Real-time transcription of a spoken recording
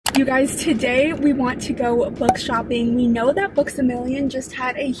You guys, today we want to go book shopping. We know that Books A Million just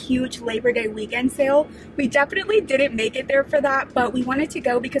had a huge Labor Day weekend sale. We definitely didn't make it there for that, but we wanted to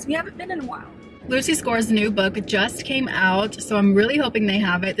go because we haven't been in a while. Lucy Score's new book just came out, so I'm really hoping they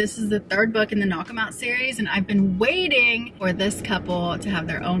have it. This is the third book in the Knock 'em Out series, and I've been waiting for this couple to have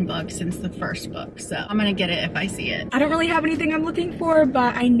their own book since the first book, so I'm gonna get it if I see it. I don't really have anything I'm looking for,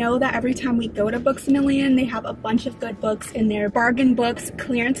 but I know that every time we go to Books A Million, they have a bunch of good books in their bargain books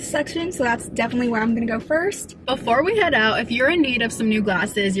clearance section, so that's definitely where I'm gonna go first. Before we head out, if you're in need of some new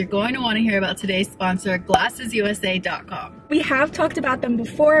glasses, you're going to want to hear about today's sponsor, GlassesUSA.com. We have talked about them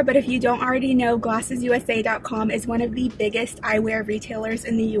before, but if you don't already know, GlassesUSA.com is one of the biggest eyewear retailers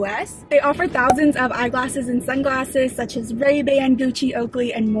in the US. They offer thousands of eyeglasses and sunglasses such as Ray-Ban, Gucci,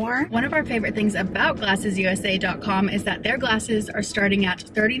 Oakley, and more. One of our favorite things about GlassesUSA.com is that their glasses are starting at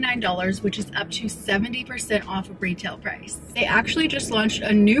 $39, which is up to 70% off of retail price. They actually just launched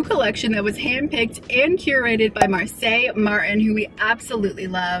a new collection that was handpicked and curated by Marseille Martin, who we absolutely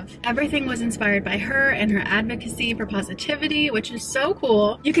love. Everything was inspired by her and her advocacy for positivity, which is so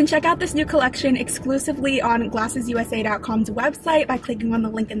cool. You can check out this new collection exclusively on GlassesUSA.com's website by clicking on the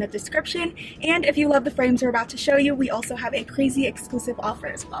link in the description. And if you love the frames we're about to show you, we also have a crazy exclusive offer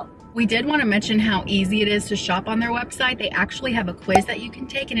as well. We did want to mention how easy it is to shop on their website. They actually have a quiz that you can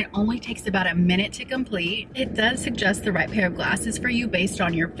take, and it only takes about a minute to complete. It does suggest the right pair of glasses for you based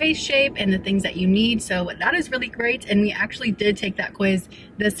on your face shape and the things that you need, so that is really great, and we actually did take that quiz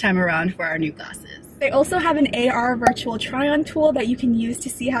this time around for our new glasses. They also have an AR virtual try-on tool that you can use to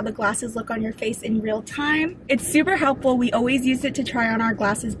see how the glasses look on your face in real time. It's super helpful. We always use it to try on our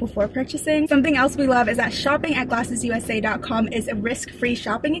glasses before purchasing. Something else we love is that shopping at GlassesUSA.com is a risk-free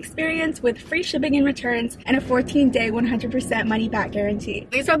shopping experience with free shipping and returns and a 14-day 100% money-back guarantee.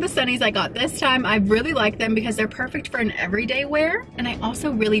 These are the sunnies I got this time. I really like them because they're perfect for an everyday wear, and I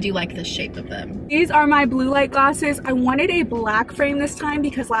also really do like the shape of them. These are my blue light glasses. I wanted a black frame this time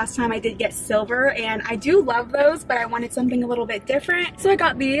because last time I did get silver, and I do love those, but I wanted something a little bit different, so I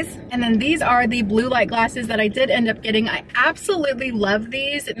got these. And then these are the blue light glasses that I did end up getting. I absolutely love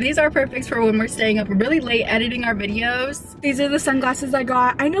these. These are perfect for when we're staying up really late editing our videos. These are the sunglasses I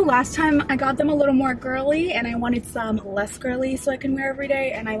got. I know last time I got them a little more girly, and I wanted some less girly so I can wear every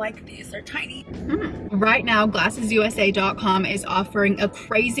day, and I like these. They're tiny. Right now, GlassesUSA.com is offering a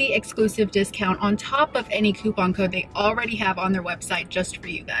crazy exclusive discount on top of any coupon code they already have on their website just for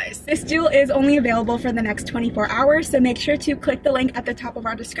you guys. This deal is only available for the next 24 hours, so make sure to click the link at the top of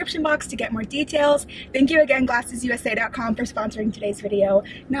our description box to get more details. Thank you again, GlassesUSA.com, for sponsoring today's video.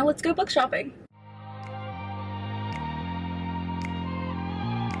 Now let's go book shopping.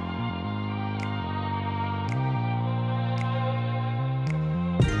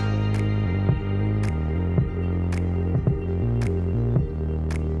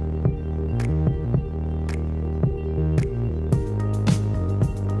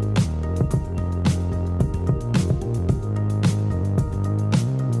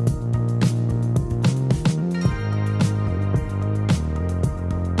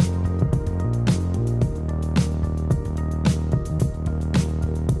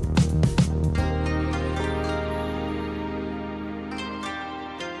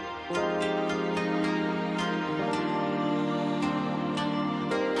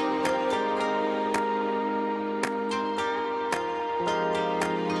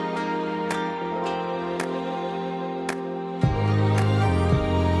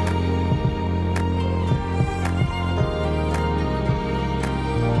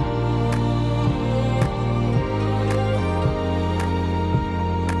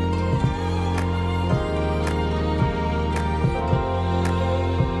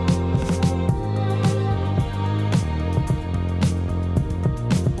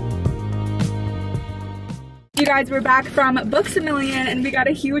 You guys, we're back from Books A Million and we got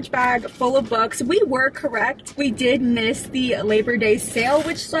a huge bag full of books. We were correct. We did miss the Labor Day sale,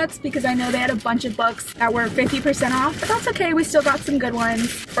 which sucks because I know they had a bunch of books that were 50% off, but that's okay. We still got some good ones.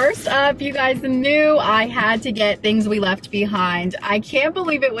 First up, you guys knew I had to get Things We Left Behind. I can't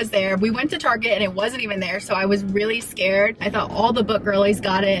believe it was there. We went to Target and it wasn't even there, so I was really scared. I thought all the book girlies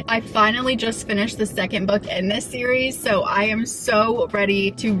got it. I finally just finished the second book in this series, so I am so ready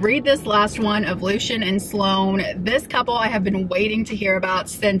to read this last one of Lucian and Sloane. own. This couple I have been waiting to hear about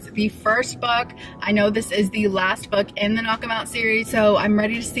since the first book. I know this is the last book in the Knock 'em Out series, so I'm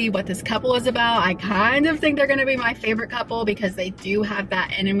ready to see what this couple is about. I kind of think they're going to be my favorite couple because they do have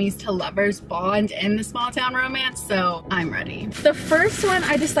that enemies to lovers bond in the small town romance, so I'm ready. The first one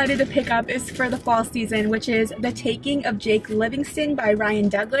I decided to pick up is for the fall season, which is The Taking of Jake Livingston by Ryan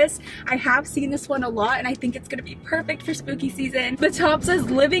Douglas. I have seen this one a lot and I think it's going to be perfect for spooky season. The top says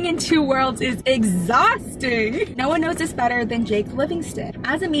living in two worlds is exhausting. No one knows this better than Jake Livingston.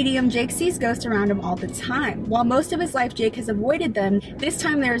 As a medium, Jake sees ghosts around him all the time. While most of his life Jake has avoided them, this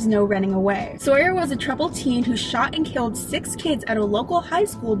time there is no running away. Sawyer was a troubled teen who shot and killed 6 kids at a local high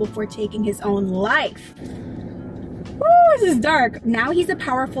school before taking his own life. Woo, this is dark. Now he's a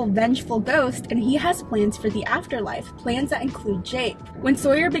powerful, vengeful ghost, and he has plans for the afterlife, plans that include Jake. When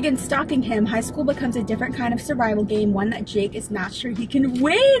Sawyer begins stalking him, high school becomes a different kind of survival game, one that Jake is not sure he can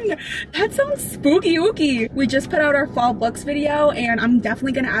win. That sounds spooky ooky. We just put out our fall books video, and I'm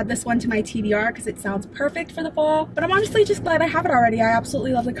definitely gonna add this one to my TBR because it sounds perfect for the fall, but I'm honestly just glad I have it already. I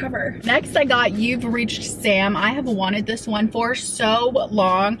absolutely love the cover. Next, I got You've Reached Sam. I have wanted this one for so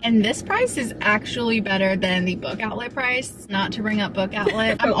long, and this price is actually better than the BookOutlet price. Not to bring up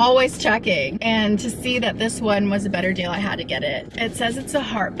BookOutlet. I'm always checking, and to see that this one was a better deal, I had to get it. It says it's a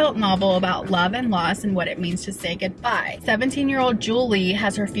heartfelt novel about love and loss and what it means to say goodbye. 17-year-old Julie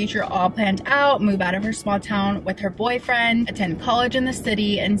has her future all planned out, move out of her small town with her boyfriend, attend college in the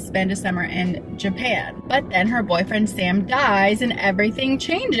city, and spend a summer in Japan. But then her boyfriend Sam dies and everything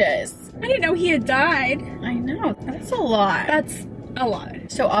changes. I didn't know he had died. I know, that's a lot. That's a lot.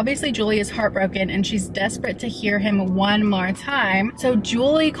 So obviously Julie is heartbroken and she's desperate to hear him one more time. So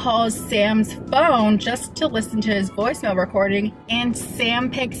Julie calls Sam's phone just to listen to his voicemail recording, and Sam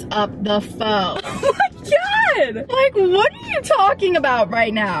picks up the phone. Oh my god! Like, what are you talking about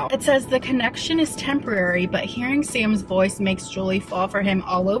right now? It says the connection is temporary, but hearing Sam's voice makes Julie fall for him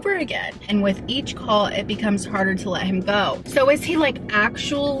all over again. And with each call, it becomes harder to let him go. So is he like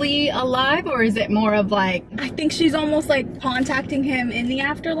actually alive, or is it more of like... I think she's almost like contacting him in the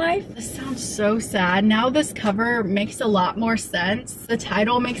afterlife. This sounds so sad. Now this cover makes a lot more sense. The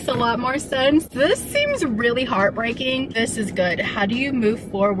title makes a lot more sense. This seems really heartbreaking. This is good. How do you move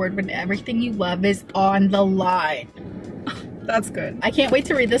forward when everything you love is on the line? That's good. I can't wait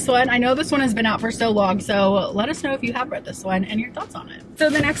to read this one. I know this one has been out for so long, so let us know if you have read this one and your thoughts on it. So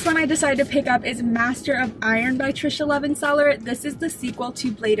the next one I decided to pick up is Master of Iron by Trisha Levenseller. This is the sequel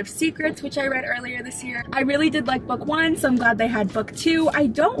to Blade of Secrets, which I read earlier this year. I really did like book 1, so I'm glad they had book 2. I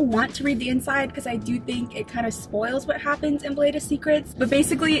don't want to read the inside because I do think it kind of spoils what happens in Blade of Secrets. But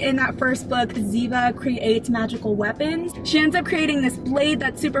basically in that first book, Ziva creates magical weapons. She ends up creating this blade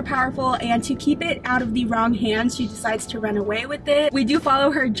that's super powerful, and to keep it out of the wrong hands, she decides to run away with it. We do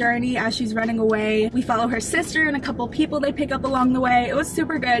follow her journey as she's running away. We follow her sister and a couple people they pick up along the way. It was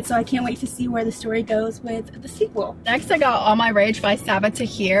super good, so I can't wait to see where the story goes with the sequel. Next, I got All My Rage by Sabaa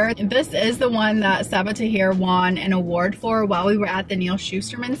Tahir. This is the one that Sabaa Tahir won an award for while we were at the Neal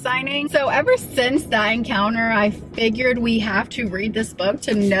Shusterman signing. So ever since that encounter, I figured we have to read this book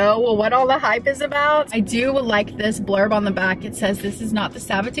to know what all the hype is about. I do like this blurb on the back. It says, "This is not the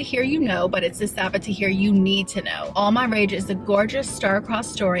Sabaa Tahir you know, but it's the Sabaa Tahir you need to know. All My Rage is a gorgeous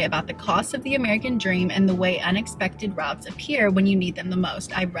star-crossed story about the cost of the American dream and the way unexpected routes appear when you need them the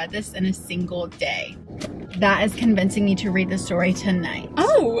most. I read this in a single day." That is convincing me to read the story tonight.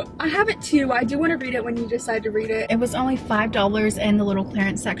 Oh, I have it too. I do want to read it when you decide to read it. It was only $5 in the little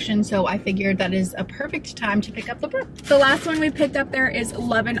clearance section, so I figured that is a perfect time to pick up the book. The last one we picked up there is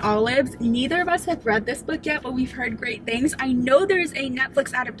Love and Olives. Neither of us have read this book yet, but we've heard great things. I know there's a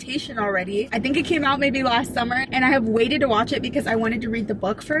Netflix adaptation already. I think it came out maybe last summer, and I have waited to watch it because I wanted to read the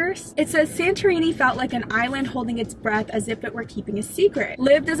book first. It says Santorini felt like an island holding its breath as if it were keeping a secret.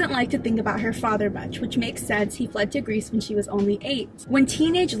 Liv doesn't like to think about her father much, which makes sense. He fled to Greece when she was only 8. When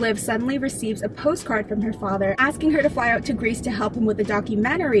teenage Liv suddenly receives a postcard from her father asking her to fly out to Greece to help him with a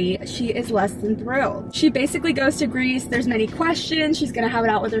documentary, she is less than thrilled. She basically goes to Greece. There's many questions. She's gonna have it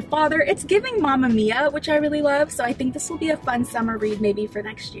out with her father. It's giving Mamma Mia, which I really love, so I think this will be a fun summer read maybe for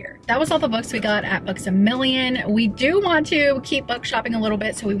next year. That was all the books we got at Books A Million. We do want to keep book shopping a little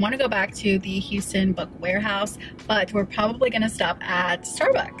bit, so we want to go back to the Houston Book Warehouse, but we're probably going to stop at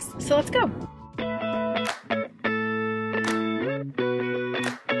Starbucks. So let's go.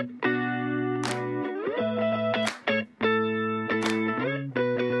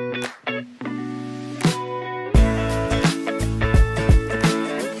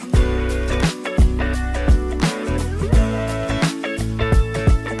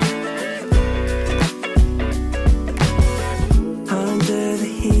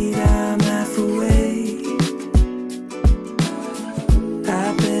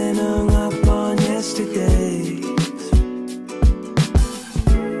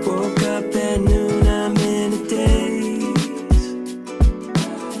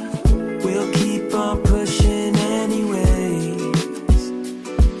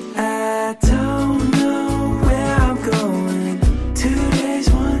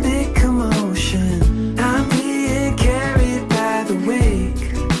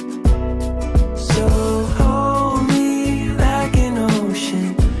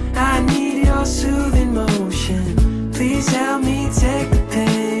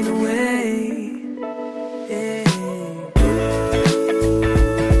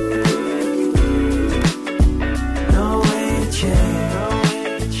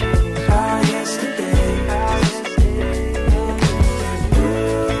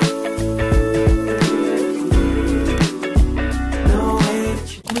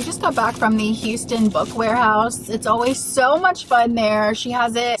 We just got back from the Houston Book Warehouse. It's always so much fun there. She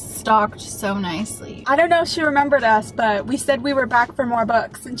has it stocked so nicely. I don't know if she remembered us, but we said we were back for more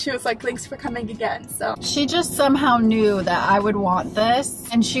books, and she was like, thanks for coming again. So she just somehow knew that I would want this,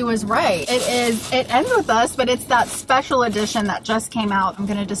 and she was right. It ends with us, but it's that special edition that just came out. I'm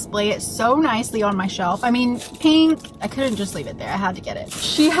gonna display it so nicely on my shelf. I mean, pink, I couldn't just leave it there. I had to get it.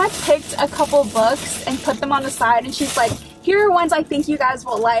 She had picked a couple books and put them on the side, and she's like, here are ones I think you guys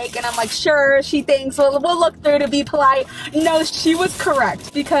will like. And I'm like, sure, she thinks we'll look through to be polite. No, she was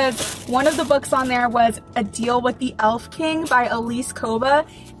correct, because one of the books on there was A Deal with the Elf King by Elise Kova,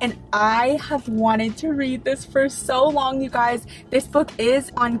 and I have wanted to read this for so long, you guys. This book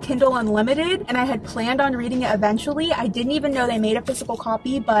is on Kindle Unlimited, and I had planned on reading it eventually. I didn't even know they made a physical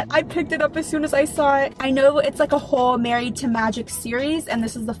copy, but I picked it up as soon as I saw it. I know it's like a whole Married to Magic series, and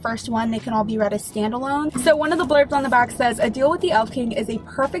this is the first one. They can all be read as standalone. So one of the blurbs on the back says, A Deal with the Elf King is a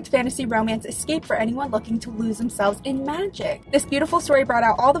perfect fantasy romance escape for anyone looking to lose themselves in magic. This beautiful story brought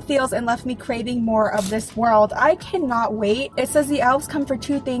out all the feels and left me craving more of this world. I cannot wait. It says the elves come for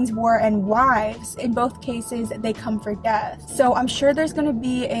two things, war and wives. In both cases, they come for death. So I'm sure there's gonna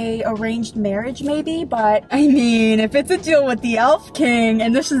be a arranged marriage maybe, but I mean, if it's a deal with the Elf King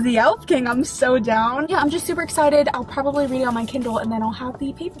and this is the Elf King, I'm so down. Yeah, I'm just super excited. I'll probably read it on my Kindle, and then I'll have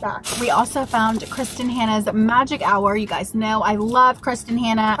the paperback. We also found Kristen Hanna's Magic Hour. You guys know I love Kristen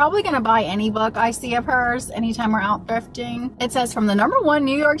Hanna. Probably gonna buy any book I see of hers anytime we're out thrifting. It says, from the #1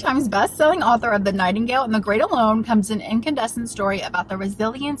 New York Times best-selling author of The Nightingale and the Great Alone comes an incandescent story about the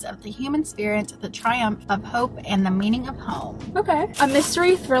resilience of the human spirit, the triumph of hope, and the meaning of home. Okay. A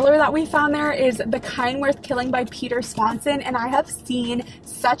mystery thriller that we found there is The Kind Worth Killing by Peter Swanson, and I have seen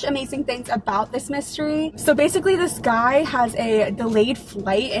such amazing things about this mystery. So basically this guy has a delayed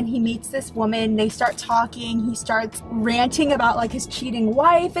flight, and he meets this woman. They start talking. He starts ranting about like his cheating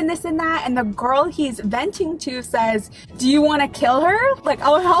wife and this and that, and the girl he's venting to says, do you want to kill her? Like,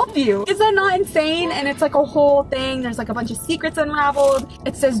 I'll help you. Is that not insane? And it's like a whole thing. There's like a bunch of secrets unraveled.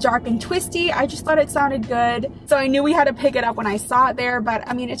 It says dark and twisty. I just thought it sounded good, so I knew we had to pick it up when I saw it there. But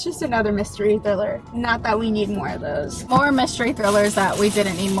I mean, it's just another mystery thriller. Not that we need more of those. More mystery thrillers that we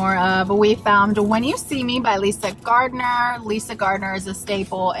didn't need more of. We found When You See Me by Lisa Gardner. Lisa Gardner is a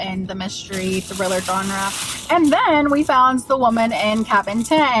staple in the mystery thriller genre. And then we found The Woman in Cabin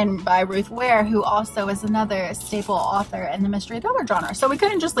 10 by Ruth Ware, who also is another staple author in the mystery thriller genre. So we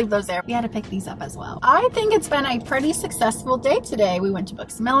couldn't just leave those there. We had to pick these up as well. I think it's been a pretty successful day today. We went to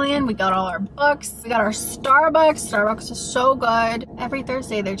Books A Million. We got all our books. We got our Starbucks. Starbucks is so good. Every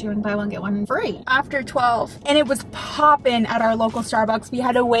Thursday they're doing buy one get one free. After 12. And it was popping at our local Starbucks. We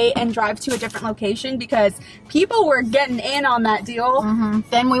had to wait and drive to a different location because people were getting in on that deal.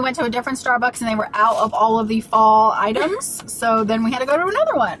 Then we went to a different Starbucks and they were out of all of the fall items. So then we had to go to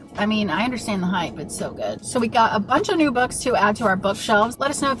another one. I mean, I understand the hype. It's so good. So we got a bunch of new books to add to our bookshelves.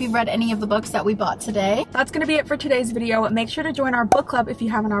 Let us know if you've read any of the books that we bought today. That's going to be it for today's video. Make sure to join our book club if you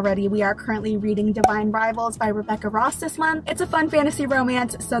haven't already. We are currently reading Divine Rivals by Rebecca Ross this month. It's a fun fantasy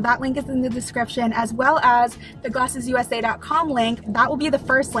romance, so that link is in the description, as well as the glassesusa.com link. That will be the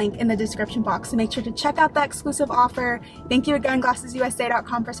first link in the description box, so make sure to check out that exclusive offer. Thank you again,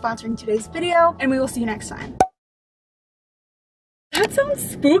 glassesusa.com, for sponsoring today's video, and we will see you next time. That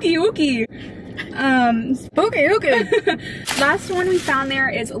sounds spooky ooky. Spooky ooky. Last one we found there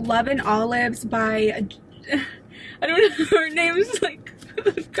is Love and Olives by, I don't know, her name is like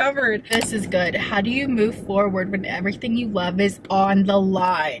covered. This is good. How do you move forward when everything you love is on the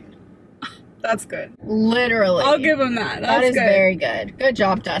line? That's good. Literally. I'll give him that. That's That is good. very good. Good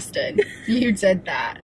job, Dustin. You did that.